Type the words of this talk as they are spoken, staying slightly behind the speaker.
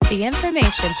The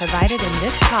information provided in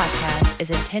this podcast is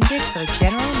intended for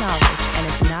general knowledge and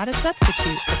is not a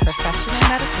substitute for professional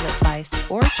medical advice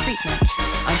or treatment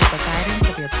under the guidance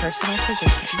of your personal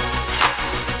physician.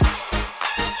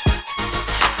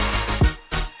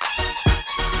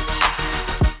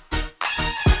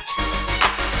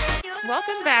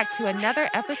 Welcome back to another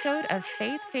episode of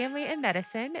Faith, Family, and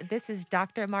Medicine. This is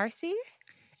Dr. Marcy.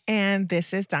 And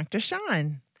this is Dr.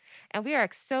 Sean. And we are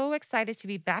so excited to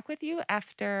be back with you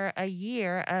after a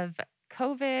year of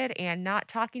COVID and not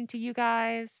talking to you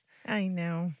guys. I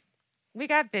know. We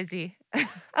got busy.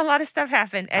 A lot of stuff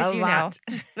happened, as you know.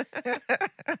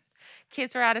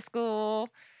 Kids were out of school.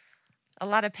 A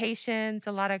lot of patients,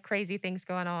 a lot of crazy things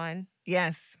going on.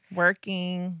 Yes,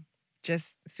 working, just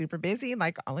super busy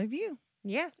like all of you.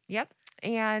 Yeah, yep.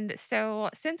 And so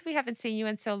since we haven't seen you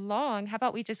in so long, how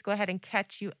about we just go ahead and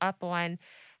catch you up on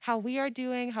how we are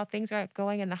doing, how things are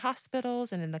going in the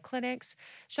hospitals and in the clinics.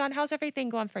 Sean, how's everything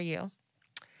going for you?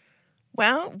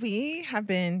 Well, we have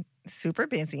been super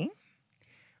busy.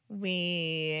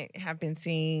 We have been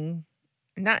seeing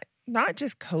not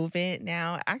just COVID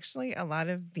now, actually a lot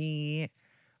of the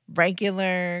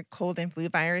regular cold and flu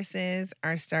viruses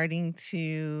are starting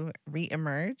to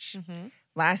reemerge. Mm-hmm.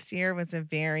 Last year was a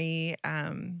very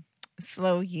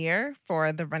slow year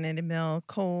for the run-of-the-mill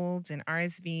colds and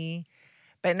RSV.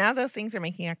 But now those things are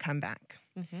making a comeback.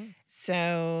 Mm-hmm.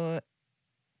 So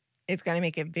it's going to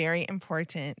make it very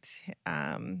important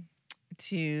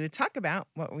to talk about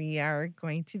what we are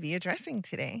going to be addressing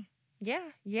today.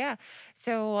 Yeah.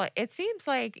 So it seems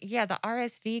like, the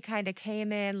RSV kind of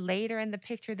came in later in the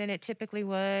picture than it typically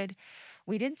would.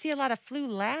 We didn't see a lot of flu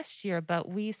last year, but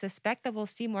we suspect that we'll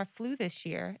see more flu this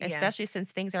year, especially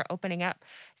since things are opening up.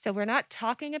 So we're not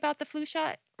talking about the flu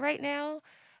shot right now.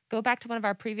 Go back to one of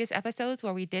our previous episodes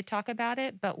where we did talk about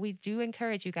it, but we do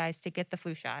encourage you guys to get the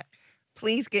flu shot.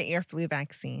 Please get your flu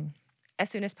vaccine as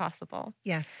soon as possible.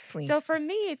 Yes, please. So for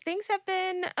me, things have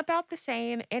been about the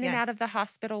same in and out of the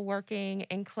hospital, working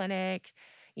in clinic,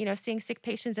 seeing sick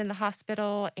patients in the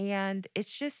hospital. And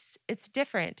it's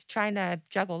different trying to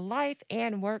juggle life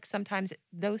and work. Sometimes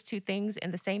those two things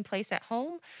in the same place at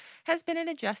home has been an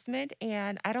adjustment.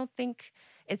 And I don't think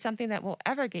it's something that we'll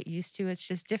ever get used to. It's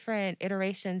just different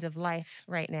iterations of life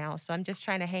right now. So I'm just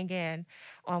trying to hang in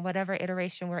on whatever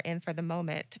iteration we're in for the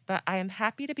moment. But I am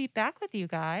happy to be back with you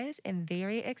guys and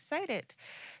very excited.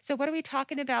 So what are we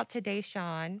talking about today,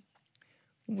 Sean?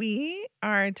 We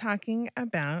are talking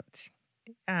about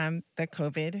the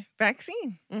COVID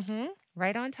vaccine. Mm-hmm.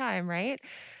 Right on time, right?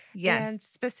 Yes. And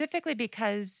specifically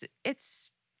because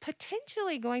it's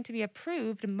potentially going to be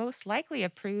approved, most likely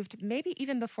approved, maybe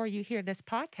even before you hear this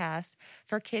podcast,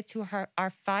 for kids who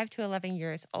are 5 to 11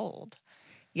 years old.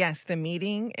 Yes, the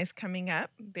meeting is coming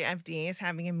up. The FDA is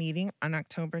having a meeting on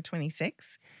October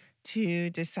 26th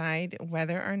to decide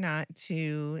whether or not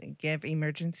to give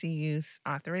emergency use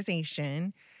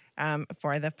authorization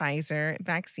for the Pfizer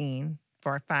vaccine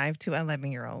for 5 to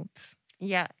 11-year-olds.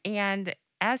 Yeah, and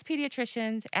as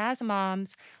pediatricians, as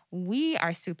moms, we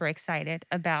are super excited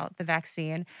about the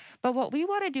vaccine. But what we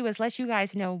want to do is let you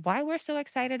guys know why we're so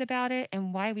excited about it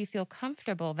and why we feel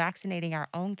comfortable vaccinating our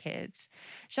own kids.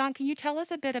 Sean, can you tell us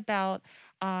a bit about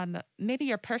maybe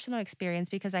your personal experience?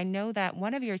 Because I know that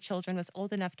one of your children was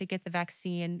old enough to get the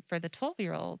vaccine for the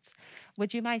 12-year-olds.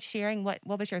 Would you mind sharing what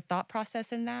was your thought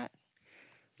process in that?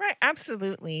 Right,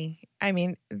 absolutely. I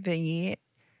mean,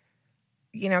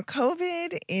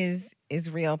 COVID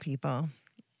is real, people.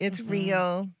 It's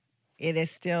real. It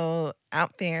is still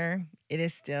out there. It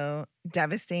is still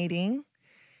devastating.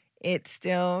 It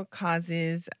still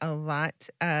causes a lot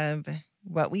of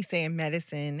what we say in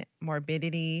medicine,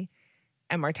 morbidity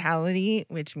and mortality,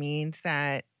 which means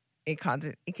that it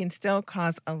can still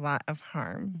cause a lot of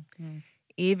harm. Mm-hmm.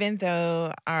 Even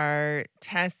though our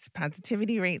test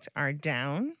positivity rates are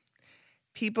down,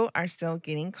 people are still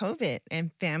getting COVID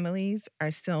and families are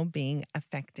still being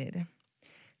affected.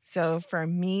 So for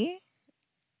me,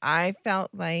 I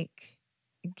felt like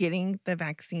getting the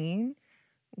vaccine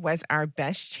was our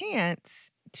best chance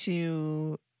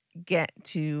to get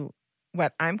to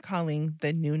what I'm calling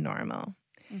the new normal.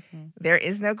 Mm-hmm. There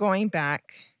is no going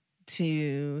back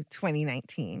to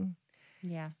 2019.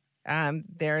 Yeah.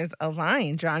 There's a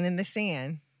line drawn in the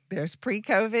sand. There's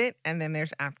pre-COVID and then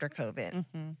there's after COVID.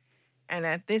 Mm-hmm. And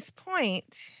at this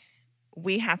point,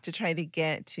 we have to try to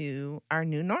get to our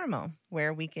new normal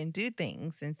where we can do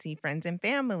things and see friends and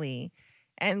family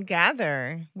and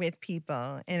gather with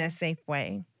people in a safe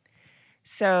way.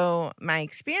 So my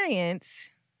experience,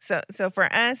 so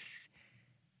for us,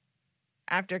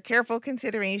 after careful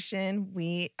consideration,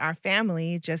 our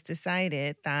family just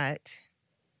decided that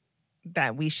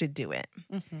that we should do it.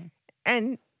 Mm-hmm.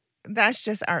 And that's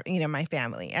just our, my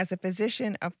family. As a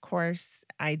physician, of course,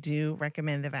 I do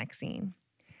recommend the vaccine.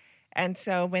 And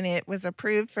so when it was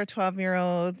approved for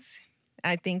 12-year-olds,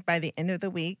 I think by the end of the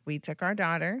week, we took our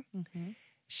daughter. Mm-hmm.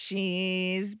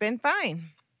 She's been fine.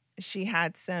 She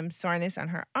had some soreness on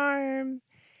her arm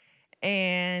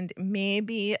and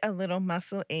maybe a little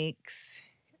muscle aches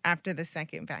after the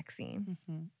second vaccine,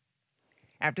 Mm-hmm.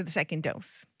 after the second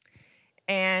dose.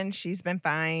 And she's been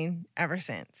fine ever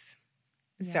since.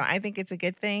 Yeah. So I think it's a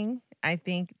good thing. I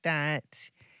think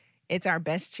that it's our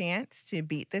best chance to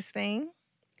beat this thing.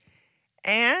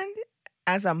 And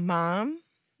as a mom,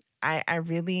 I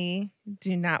really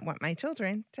do not want my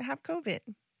children to have COVID.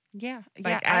 Yeah.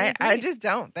 Like, I I agree. just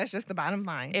don't. That's just the bottom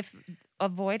line. If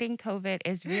avoiding COVID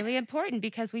is really important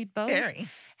because we both Very.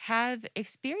 have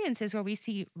experiences where we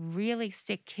see really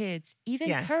sick kids, even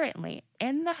Yes. currently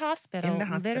in the hospital,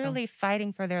 literally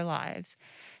fighting for their lives.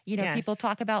 People Yes.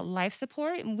 talk about life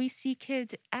support, and we see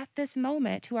kids at this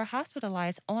moment who are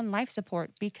hospitalized on life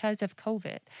support because of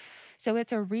COVID. So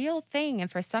it's a real thing.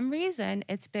 And for some reason,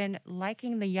 it's been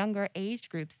liking the younger age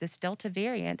groups. This Delta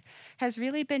variant has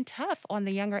really been tough on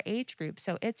the younger age group.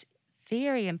 So it's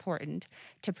very important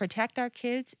to protect our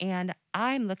kids. And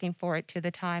I'm looking forward to the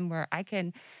time where I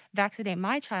can vaccinate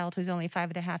my child who's only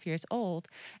 5.5 years old.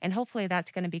 And hopefully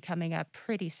that's going to be coming up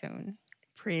pretty soon.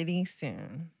 Pretty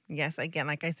soon. Yes. Again,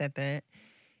 like I said,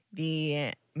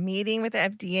 the meeting with the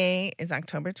FDA is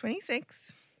October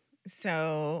 26th.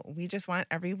 So we just want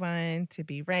everyone to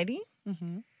be ready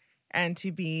Mm-hmm. and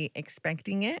to be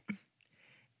expecting it.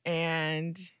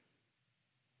 And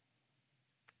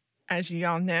as you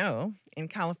all know, in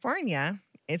California,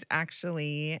 it's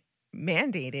actually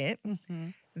mandated Mm-hmm.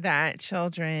 that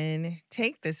children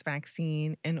take this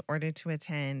vaccine in order to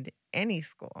attend any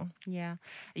school. Yeah.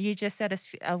 You just said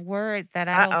a word that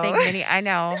I don't think I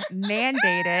know,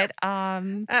 mandated.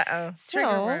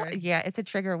 Trigger word. Yeah, it's a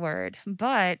trigger word,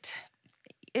 but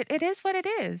it is what it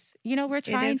is. We're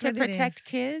trying to protect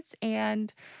kids,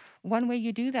 and one way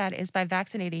you do that is by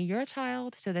vaccinating your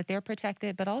child so that they're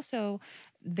protected, but also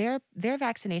their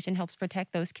vaccination helps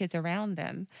protect those kids around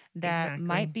them that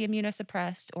might be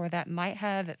immunosuppressed or that might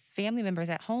have family members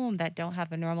at home that don't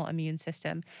have a normal immune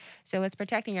system. So it's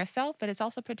protecting yourself, but it's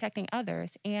also protecting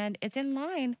others. And it's in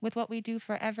line with what we do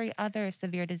for every other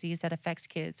severe disease that affects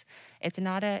kids. It's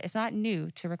not new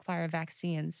to require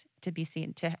vaccines to be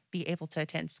able to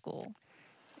attend school.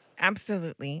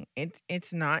 Absolutely.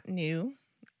 It's not new.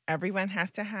 Everyone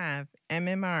has to have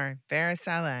MMR,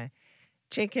 varicella,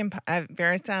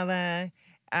 varicella,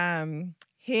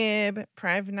 Hib,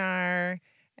 Prevnar,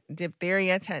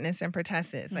 diphtheria, tetanus, and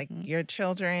pertussis. Mm-hmm. Like, your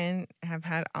children have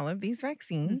had all of these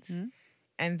vaccines, Mm-hmm.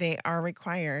 and they are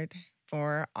required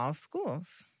for all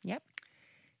schools. Yep.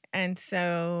 And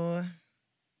so,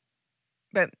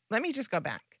 but let me just go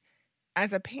back.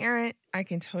 As a parent, I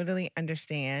can totally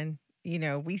understand.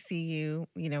 We see you.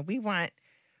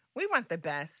 We want the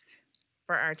best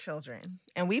for our children,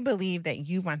 and we believe that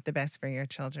you want the best for your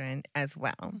children as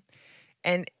well.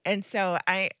 And so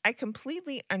I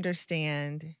completely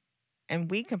understand, and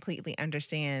we completely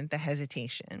understand the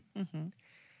hesitation. Mm-hmm.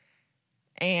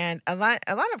 And a lot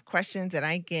of questions that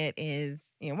I get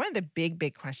is, one of the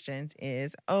big questions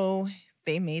is, oh,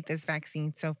 they made this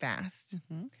vaccine so fast.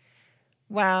 Mm-hmm.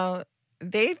 Well,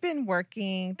 they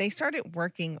started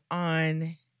working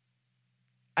on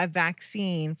a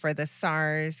vaccine for the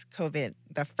SARS-CoV,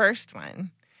 the first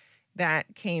one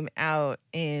that came out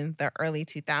in the early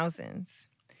 2000s.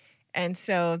 And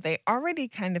so they already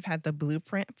kind of had the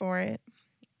blueprint for it.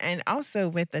 And also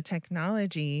with the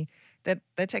technology, the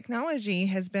technology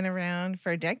has been around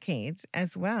for decades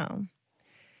as well.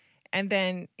 And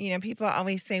then, people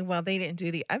always say, well, they didn't do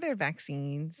the other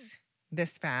vaccines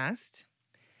this fast.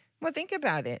 Well, think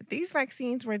about it. These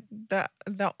vaccines were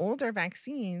the older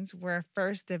vaccines were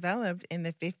first developed in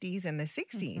the 50s and the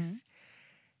 60s. Mm-hmm.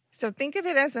 So think of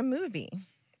it as a movie.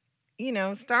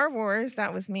 Star Wars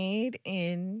that was made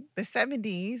in the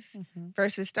 70s mm-hmm.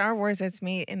 versus Star Wars that's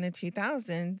made in the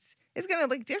 2000s is going to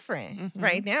look different mm-hmm.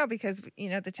 right now because,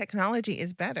 the technology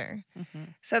is better. Mm-hmm.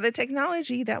 So the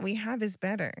technology that we have is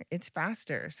better. It's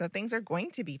faster. So things are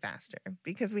going to be faster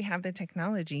because we have the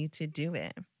technology to do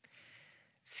it.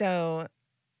 So,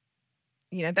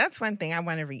 that's one thing I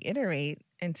want to reiterate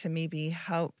and to maybe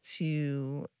help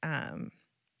to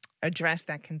address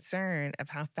that concern of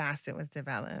how fast it was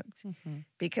developed mm-hmm.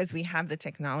 because we have the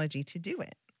technology to do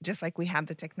it, just like we have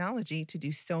the technology to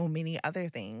do so many other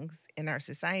things in our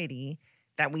society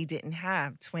that we didn't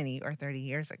have 20 or 30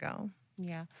 years ago.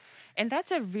 Yeah. And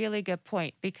that's a really good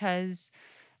point because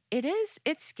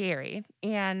it's scary.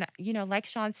 And, like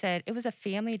Sean said, it was a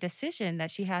family decision that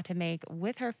she had to make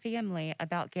with her family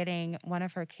about getting one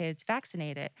of her kids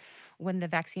vaccinated when the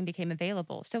vaccine became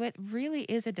available. So it really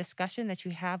is a discussion that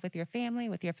you have with your family,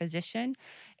 with your physician,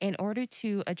 in order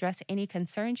to address any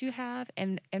concerns you have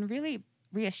and really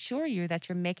reassure you that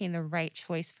you're making the right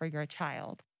choice for your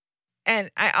child. And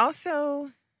I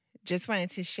also just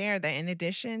wanted to share that in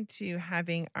addition to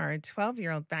having our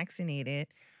 12-year-old vaccinated,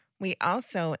 we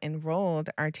also enrolled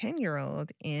our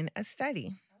 10-year-old in a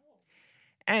study.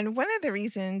 And one of the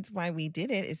reasons why we did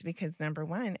it is because, number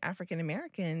one, African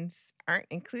Americans aren't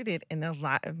included in a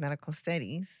lot of medical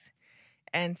studies.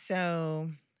 And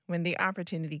so when the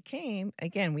opportunity came,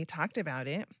 again, we talked about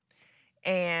it.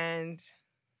 And,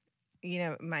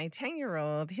 my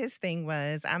 10-year-old, his thing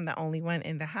was, I'm the only one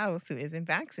in the house who isn't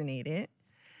vaccinated.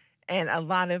 And a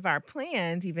lot of our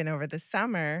plans, even over the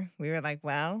summer, we were like,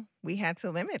 well, we had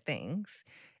to limit things.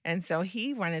 And so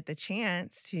he wanted the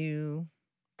chance to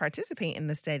participate in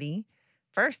the study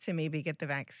first to maybe get the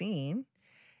vaccine.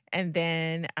 And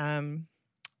then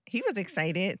he was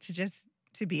excited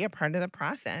to be a part of the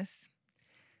process.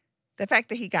 The fact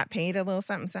that he got paid a little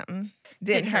something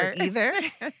didn't hurt either.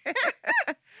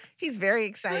 He's very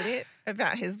excited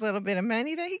about his little bit of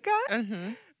money that he got.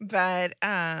 Mm-hmm. But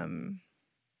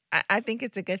I think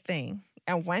it's a good thing.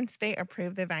 And once they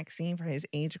approve the vaccine for his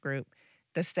age group,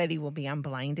 the study will be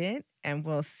unblinded and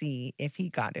we'll see if he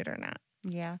got it or not.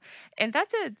 Yeah. And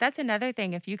that's another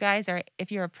thing. If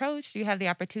you're approached, you have the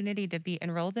opportunity to be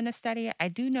enrolled in a study. I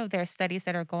do know there are studies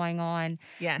that are going on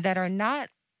that are not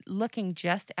looking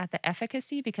just at the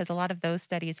efficacy, because a lot of those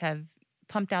studies have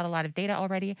pumped out a lot of data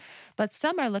already, but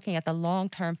some are looking at the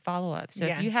long-term follow-up. So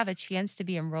if you have a chance to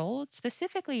be enrolled,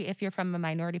 specifically if you're from a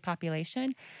minority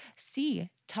population,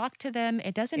 talk to them.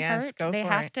 It doesn't hurt. They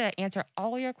have to answer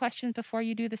all your questions before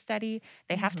you do the study.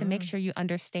 They have to make sure you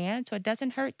understand. So it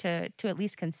doesn't hurt to at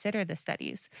least consider the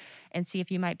studies and see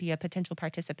if you might be a potential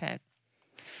participant.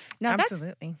 Now,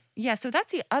 absolutely. So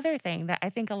that's the other thing that I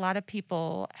think a lot of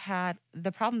people had,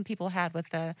 the problem people had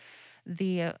with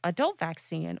the adult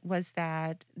vaccine was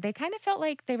that they kind of felt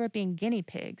like they were being guinea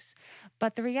pigs.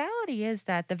 But the reality is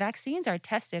that the vaccines are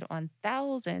tested on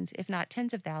thousands, if not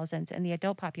tens of thousands, in the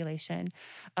adult population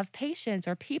of patients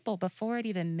or people before it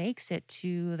even makes it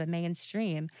to the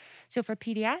mainstream. So for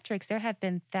pediatrics, there have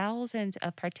been thousands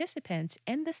of participants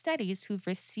in the studies who've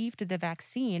received the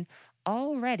vaccine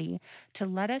already to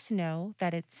let us know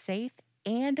that it's safe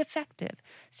and effective.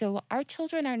 So our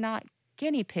children are not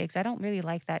guinea pigs. I don't really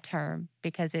like that term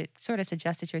because it sort of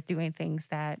suggests that you're doing things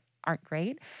that aren't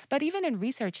great. But even in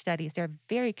research studies, they're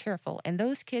very careful. And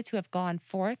those kids who have gone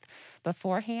forth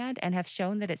beforehand and have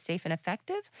shown that it's safe and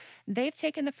effective, they've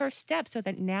taken the first step so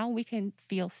that now we can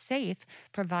feel safe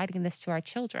providing this to our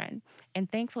children.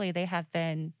 And thankfully, they have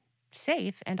been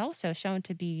safe and also shown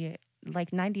to be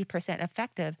like 90%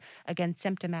 effective against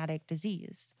symptomatic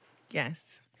disease.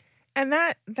 Yes. And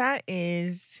that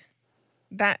is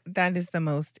the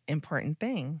most important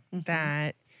thing,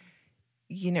 that,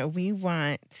 we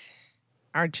want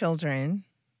our children,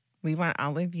 we want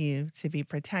all of you to be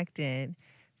protected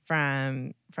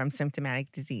from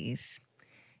symptomatic disease.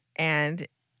 And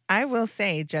I will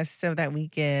say, just so that we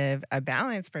give a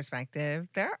balanced perspective,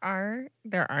 there are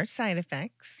side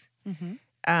effects.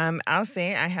 I'll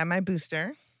say I had my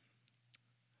booster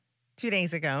 2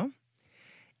 days ago.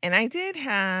 And I did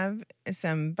have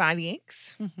some body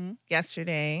aches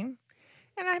yesterday, and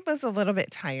I was a little bit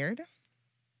tired.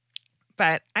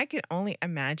 But I could only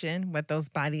imagine what those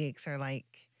body aches are like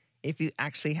if you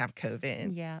actually have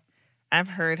COVID. Yeah. I've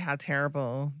heard how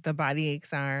terrible the body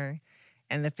aches are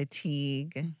and the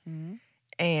fatigue.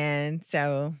 And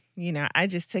so, I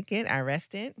just took it, I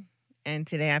rested, and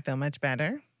today I feel much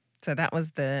better. So that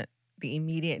was the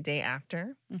immediate day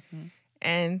after.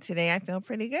 And today I feel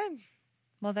pretty good.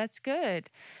 Well, that's good.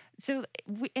 So,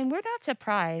 and we're not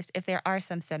surprised if there are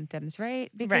some symptoms,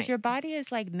 right? Because your body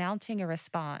is like mounting a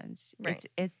response. Right.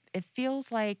 It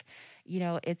feels like,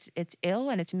 it's ill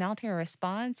and it's mounting a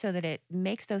response so that it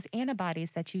makes those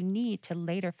antibodies that you need to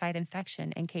later fight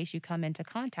infection in case you come into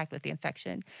contact with the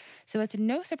infection. So it's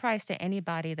no surprise to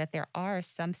anybody that there are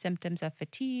some symptoms of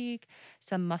fatigue,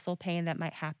 some muscle pain that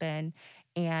might happen.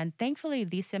 And thankfully,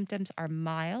 these symptoms are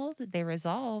mild. They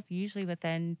resolve usually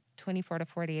within 24 to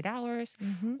 48 hours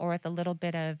or with a little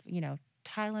bit of,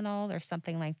 Tylenol or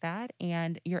something like that.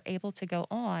 And you're able to go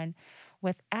on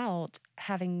without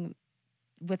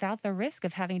the risk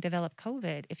of having developed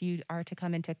COVID if you are to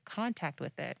come into contact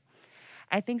with it.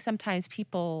 I think sometimes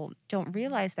people don't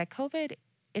realize that COVID,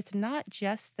 it's not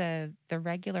just the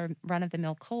regular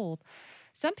run-of-the-mill cold.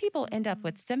 Some people end up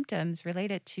with symptoms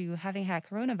related to having had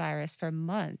coronavirus for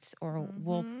months, or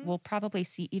we'll probably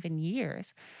see even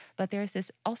years. But there's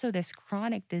this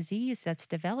chronic disease that's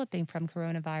developing from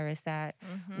coronavirus that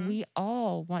we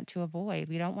all want to avoid.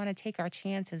 We don't want to take our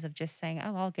chances of just saying,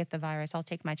 oh, I'll get the virus, I'll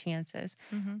take my chances.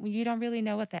 You don't really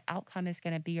know what the outcome is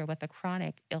going to be or what the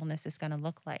chronic illness is going to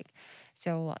look like.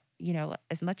 So,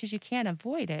 as much as you can,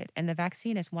 avoid it. And the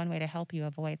vaccine is one way to help you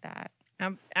avoid that.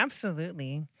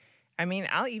 Absolutely. I mean,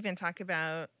 I'll even talk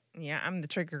about, I'm the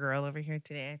trigger girl over here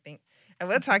today, I think. I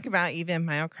will talk about even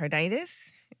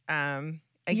myocarditis. Again,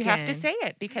 you have to say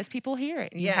it because people hear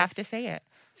it. You have to say it.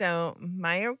 So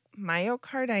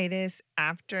myocarditis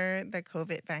after the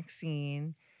COVID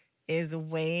vaccine is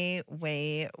way,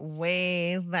 way,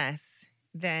 way less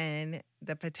than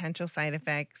the potential side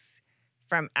effects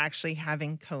from actually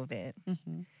having COVID.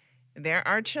 There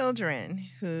are children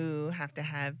who have to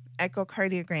have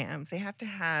echocardiograms. They have to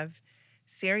have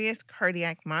serious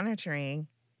cardiac monitoring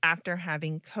after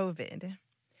having COVID.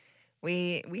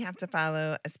 We have to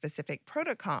follow a specific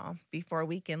protocol before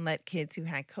we can let kids who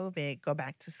had COVID go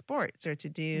back to sports or to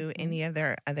do any of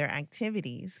their other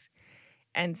activities.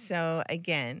 And so,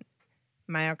 again,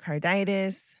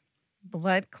 myocarditis,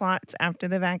 blood clots after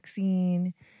the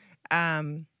vaccine,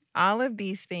 all of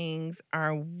these things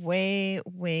are way,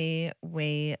 way,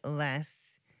 way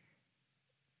less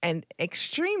and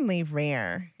extremely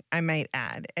rare, I might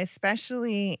add,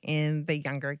 especially in the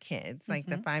younger kids, like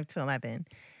the 5 to 11.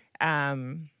 I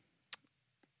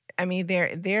mean,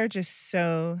 they're just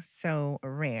so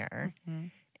rare.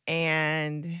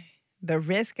 And the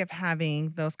risk of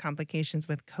having those complications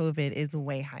with COVID is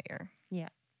way higher. Yeah.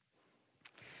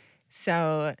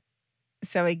 So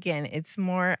again, it's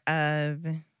more of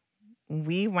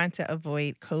we want to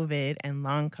avoid COVID and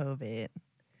long COVID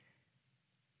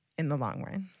in the long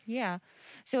run. Yeah.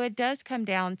 So it does come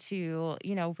down to,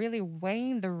 really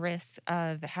weighing the risks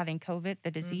of having COVID,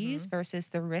 the disease, versus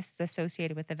the risks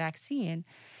associated with the vaccine.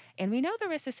 And we know the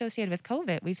risks associated with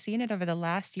COVID. We've seen it over the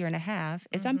last year and a half.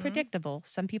 It's unpredictable.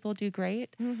 Some people do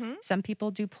great. Some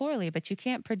people do poorly, but you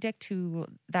can't predict who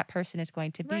that person is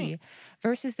going to be. Right.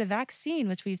 Versus the vaccine,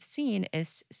 which we've seen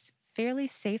is fairly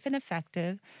safe and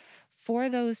effective. For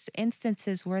those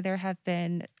instances where there have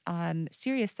been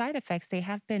serious side effects, they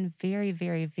have been very,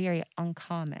 very, very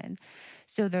uncommon.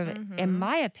 So in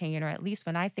my opinion, or at least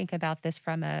when I think about this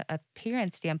from a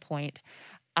parent standpoint,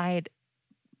 I'd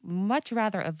much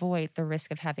rather avoid the risk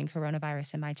of having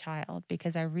coronavirus in my child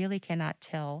because I really cannot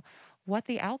tell what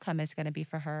the outcome is going to be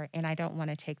for her, and I don't want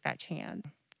to take that chance.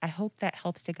 I hope that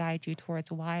helps to guide you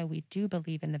towards why we do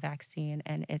believe in the vaccine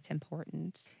and its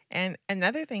importance. And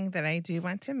another thing that I do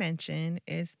want to mention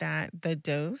is that the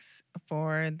dose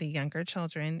for the younger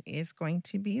children is going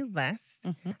to be less.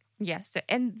 Yes.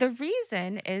 And the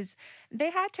reason is they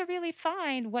had to really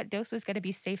find what dose was going to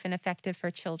be safe and effective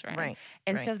for children. Right.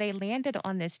 And so they landed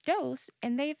on this dose,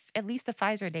 and at least the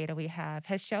Pfizer data we have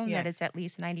has shown that it's at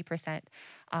least 90%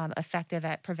 effective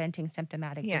at preventing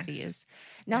symptomatic disease.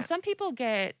 Now, some people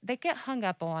get hung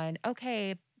up on,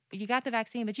 okay, you got the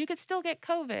vaccine, but you could still get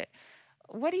COVID.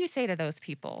 What do you say to those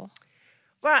people?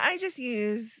 Well, I just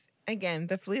use, again,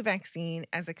 the flu vaccine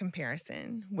as a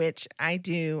comparison, which I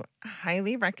do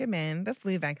highly recommend the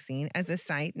flu vaccine. As a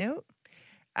side note,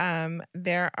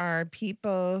 there are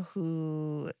people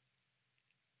who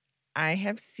I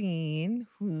have seen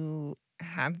who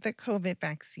have the COVID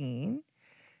vaccine,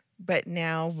 but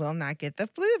now will not get the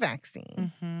flu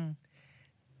vaccine.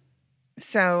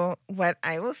 So what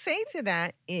I will say to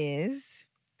that is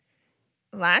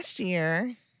last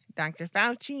year, Dr.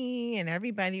 Fauci and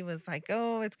everybody was like,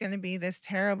 oh, it's going to be this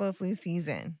terrible flu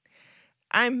season.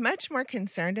 I'm much more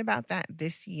concerned about that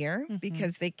this year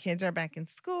because the kids are back in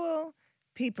school.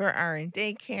 People are in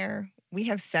daycare. We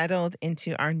have settled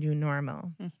into our new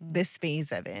normal, this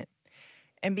phase of it.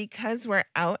 And because we're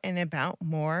out and about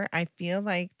more, I feel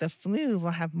like the flu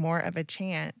will have more of a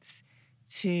chance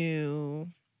to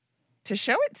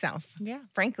show itself,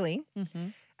 frankly.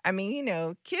 I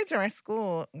mean, kids are at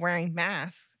school wearing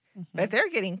masks, but they're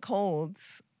getting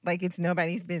colds like it's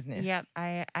nobody's business. Yep,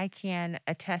 I can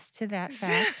attest to that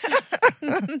fact.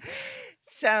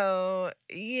 So,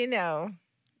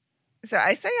 so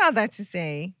I say all that to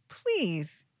say,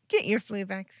 please get your flu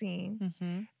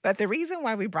vaccine. But the reason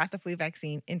why we brought the flu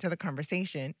vaccine into the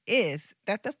conversation is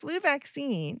that the flu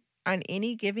vaccine on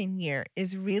any given year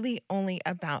is really only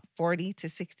about 40 to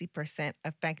 60%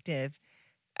 effective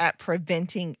at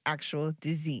preventing actual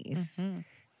disease.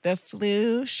 The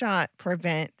flu shot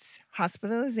prevents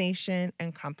hospitalization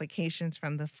and complications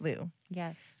from the flu.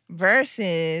 Yes.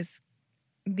 Versus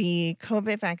the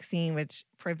COVID vaccine, which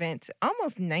prevents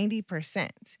almost 90%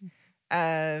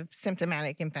 of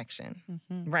symptomatic infection,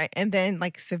 right? And then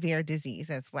like severe disease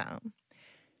as well.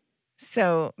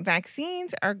 So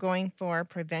vaccines are going for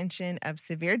prevention of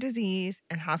severe disease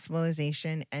and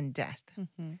hospitalization and death.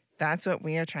 That's what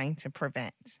we are trying to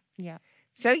prevent. Yeah.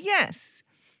 So yes,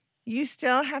 you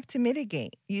still have to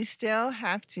mitigate. You still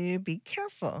have to be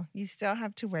careful. You still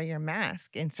have to wear your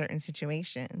mask in certain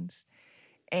situations.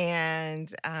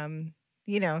 And,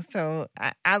 so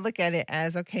I look at it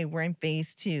as, okay, we're in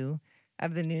phase 2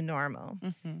 of the new normal.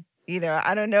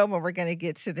 I don't know when we're going to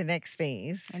get to the next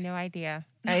phase. I have no idea.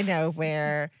 I know,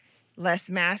 where less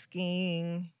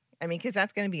masking. I mean, because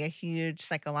that's going to be a huge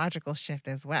psychological shift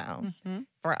as well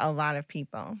for a lot of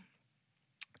people.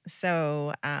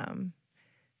 So,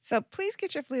 so please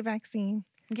get your flu vaccine.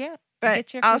 Yeah, but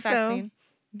get your flu also vaccine.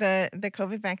 the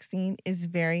COVID vaccine is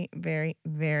very, very,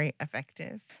 very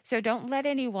effective. So don't let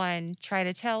anyone try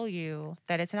to tell you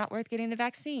that it's not worth getting the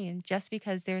vaccine just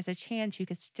because there's a chance you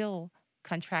could still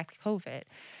contract COVID.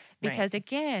 Because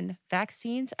again,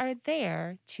 vaccines are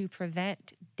there to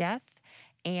prevent death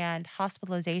and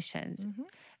hospitalizations.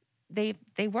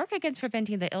 They work against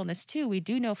preventing the illness too. We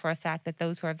do know for a fact that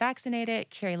those who are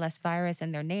vaccinated carry less virus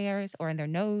in their nares or in their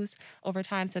nose over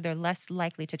time, so they're less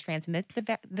likely to transmit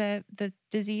the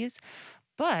disease.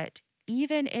 But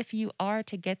even if you are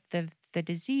to get the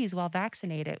disease while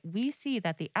vaccinated, we see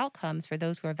that the outcomes for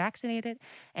those who are vaccinated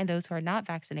and those who are not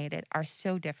vaccinated are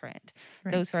so different.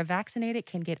 Those who are vaccinated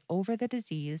can get over the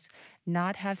disease,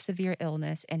 not have severe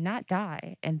illness, and not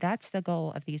die. And that's the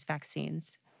goal of these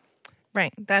vaccines.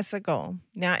 Right. That's the goal.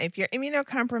 Now, if you're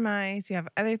immunocompromised, you have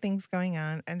other things going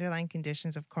on, underlying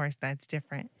conditions, of course, that's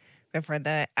different. But for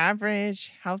the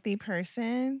average healthy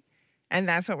person, and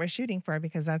that's what we're shooting for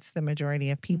because that's the majority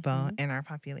of people in our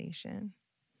population.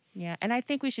 Yeah. And I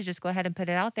think we should just go ahead and put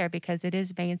it out there because it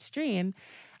is mainstream.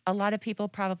 A lot of people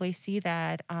probably see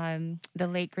that the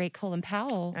late, great Colin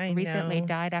Powell recently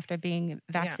died after being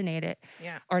vaccinated.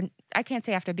 Yeah. Or I can't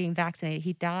say after being vaccinated.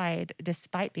 He died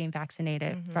despite being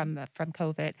vaccinated from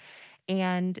COVID.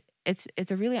 And it's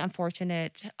a really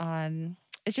unfortunate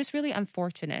it's just really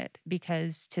unfortunate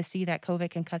because to see that COVID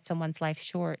can cut someone's life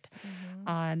short.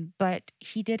 But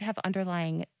he did have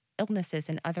underlying illnesses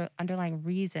and other underlying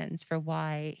reasons for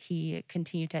why he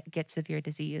continued to get severe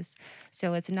disease.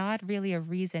 So it's not really a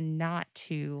reason not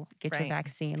to get your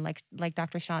vaccine. Like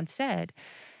Dr. Sean said,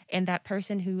 and that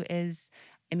person who is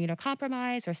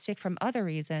immunocompromised or sick from other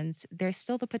reasons, there's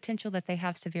still the potential that they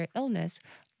have severe illness,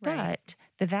 but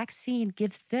the vaccine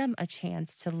gives them a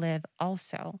chance to live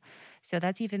also. So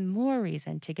that's even more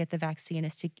reason to get the vaccine,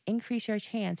 is to increase your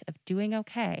chance of doing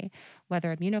okay,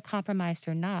 whether immunocompromised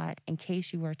or not, in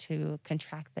case you were to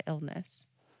contract the illness.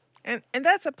 And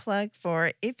that's a plug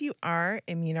for if you are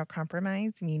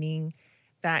immunocompromised, meaning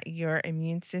that your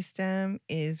immune system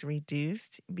is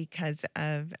reduced because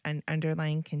of an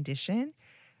underlying condition,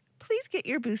 please get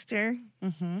your booster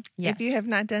if you have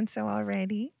not done so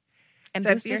already. And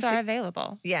boosters are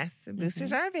available. Yes,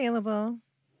 boosters are available.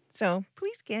 So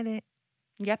please get it.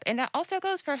 Yep. And that also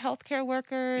goes for healthcare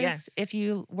workers. Yes. If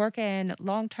you work in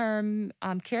long-term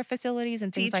care facilities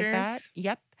and things Teachers, like that.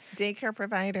 Yep. Daycare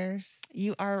providers.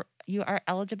 You are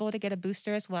eligible to get a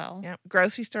booster as well. Yep.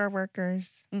 Grocery store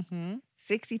workers.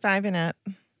 65 and up.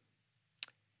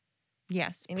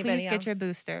 Yes. Anybody please else? Get your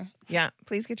booster. Yeah.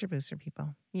 Please get your booster,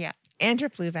 people. Yeah. And your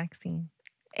flu vaccine.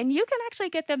 And you can actually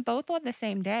get them both on the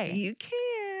same day. You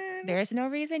can. There's no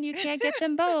reason you can't get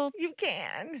them both. You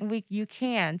can. You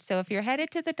can. So if you're headed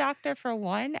to the doctor for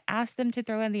one, ask them to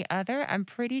throw in the other. I'm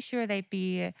pretty sure they'd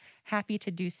be happy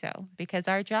to do so because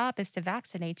our job is to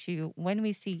vaccinate you when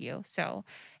we see you. So,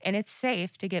 and it's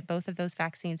safe to get both of those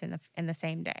vaccines in the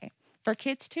same day. For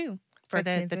kids too. For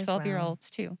the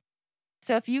 12-year-olds too.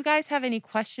 So if you guys have any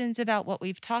questions about what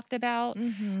we've talked about,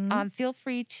 feel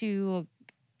free to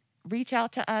reach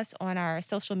out to us on our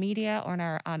social media, on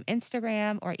our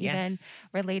Instagram, or even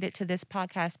related to this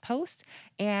podcast post.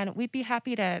 And we'd be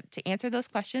happy to answer those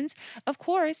questions. Of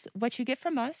course, what you get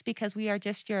from us, because we are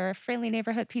just your friendly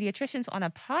neighborhood pediatricians on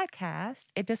a podcast,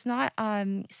 it does not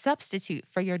substitute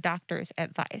for your doctor's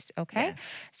advice, okay? Yes.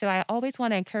 So I always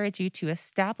want to encourage you to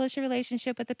establish a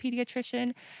relationship with a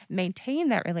pediatrician, maintain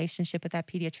that relationship with that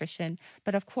pediatrician.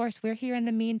 But of course, we're here in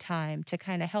the meantime to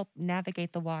kind of help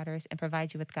navigate the waters and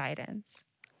provide you with guidance.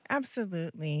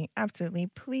 Absolutely. Absolutely.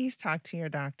 Please talk to your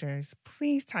doctors.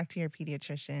 Please talk to your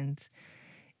pediatricians.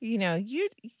 You know,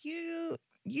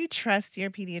 you trust your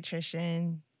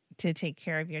pediatrician to take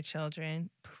care of your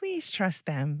children. Please trust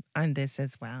them on this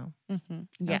as well.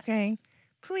 Yes. Okay?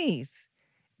 Please.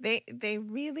 They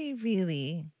really,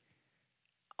 really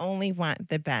only want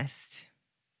the best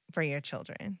for your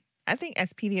children. I think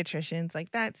as pediatricians,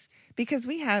 like that's because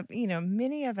we have,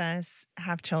 many of us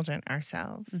have children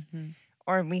ourselves,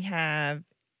 or we have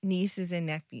nieces and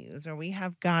nephews, or we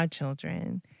have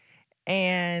godchildren.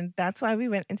 And that's why we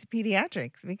went into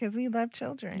pediatrics, because we love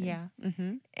children. Yeah.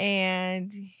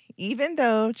 And even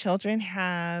though children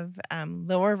have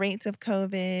lower rates of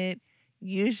COVID,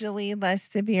 usually less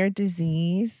severe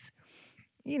disease,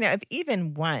 if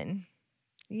even one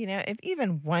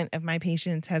of my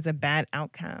patients has a bad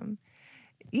outcome,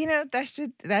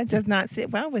 that does not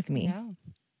sit well with me. No.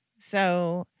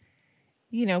 So,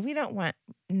 we don't want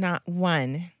we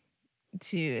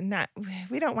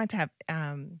don't want to have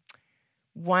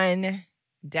one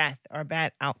death or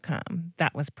bad outcome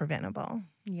that was preventable.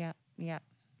 Yeah.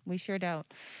 We sure don't.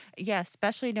 Yeah,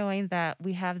 especially knowing that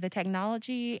we have the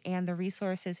technology and the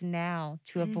resources now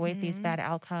to avoid these bad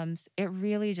outcomes. It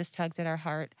really just tugs at our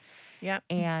heart. Yep.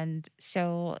 And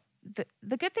so the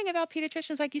good thing about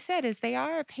pediatricians, like you said, is they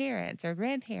are parents or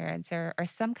grandparents or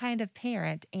some kind of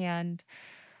parent. And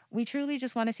we truly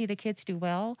just want to see the kids do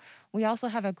well. We also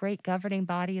have a great governing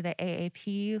body, the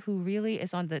AAP, who really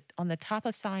is on the top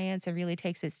of science and really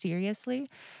takes it seriously.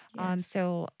 Yes.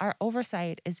 So our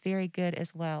oversight is very good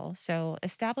as well. So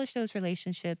establish those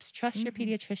relationships, trust your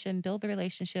pediatrician, build the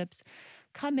relationships,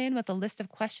 come in with a list of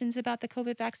questions about the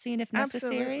COVID vaccine if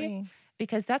necessary. Absolutely.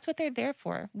 Because that's what they're there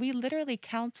for. We literally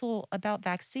counsel about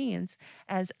vaccines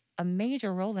as a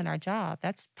major role in our job.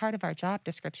 That's part of our job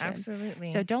description.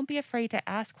 Absolutely. So don't be afraid to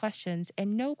ask questions,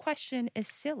 and no question is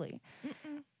silly.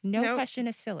 No question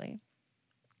is silly.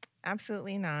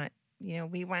 Absolutely not.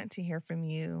 We want to hear from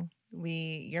you.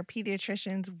 Your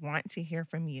pediatricians want to hear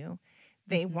from you.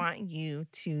 They want you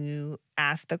to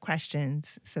ask the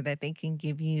questions so that they can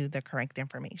give you the correct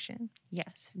information.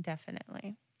 Yes,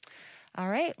 definitely. All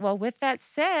right. Well, with that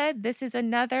said, this is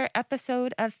another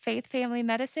episode of Faith Family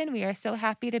Medicine. We are so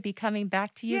happy to be coming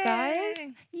back to you guys.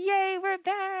 Yay, we're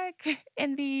back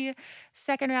in the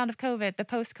second round of COVID, the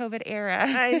post-COVID era.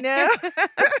 I know.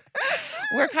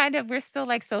 We're still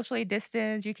like socially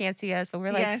distanced. You can't see us, but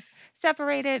we're like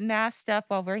separated, masked up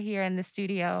while we're here in the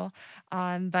studio.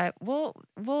 But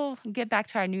we'll get back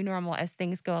to our new normal as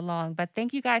things go along. But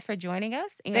thank you guys for joining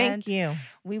us. And thank you.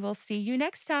 We will see you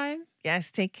next time.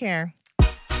 Yes, take care.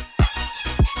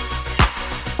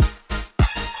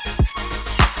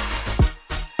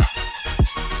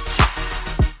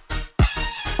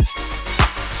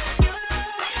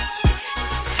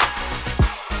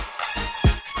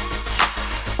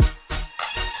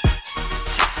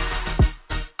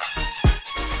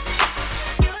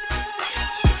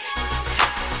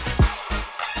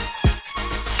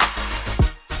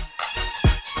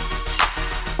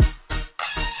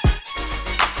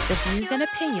 The views and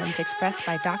opinions expressed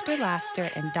by Dr. Laster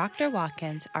and Dr.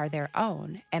 Watkins are their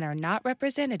own and are not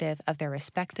representative of their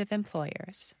respective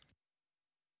employers.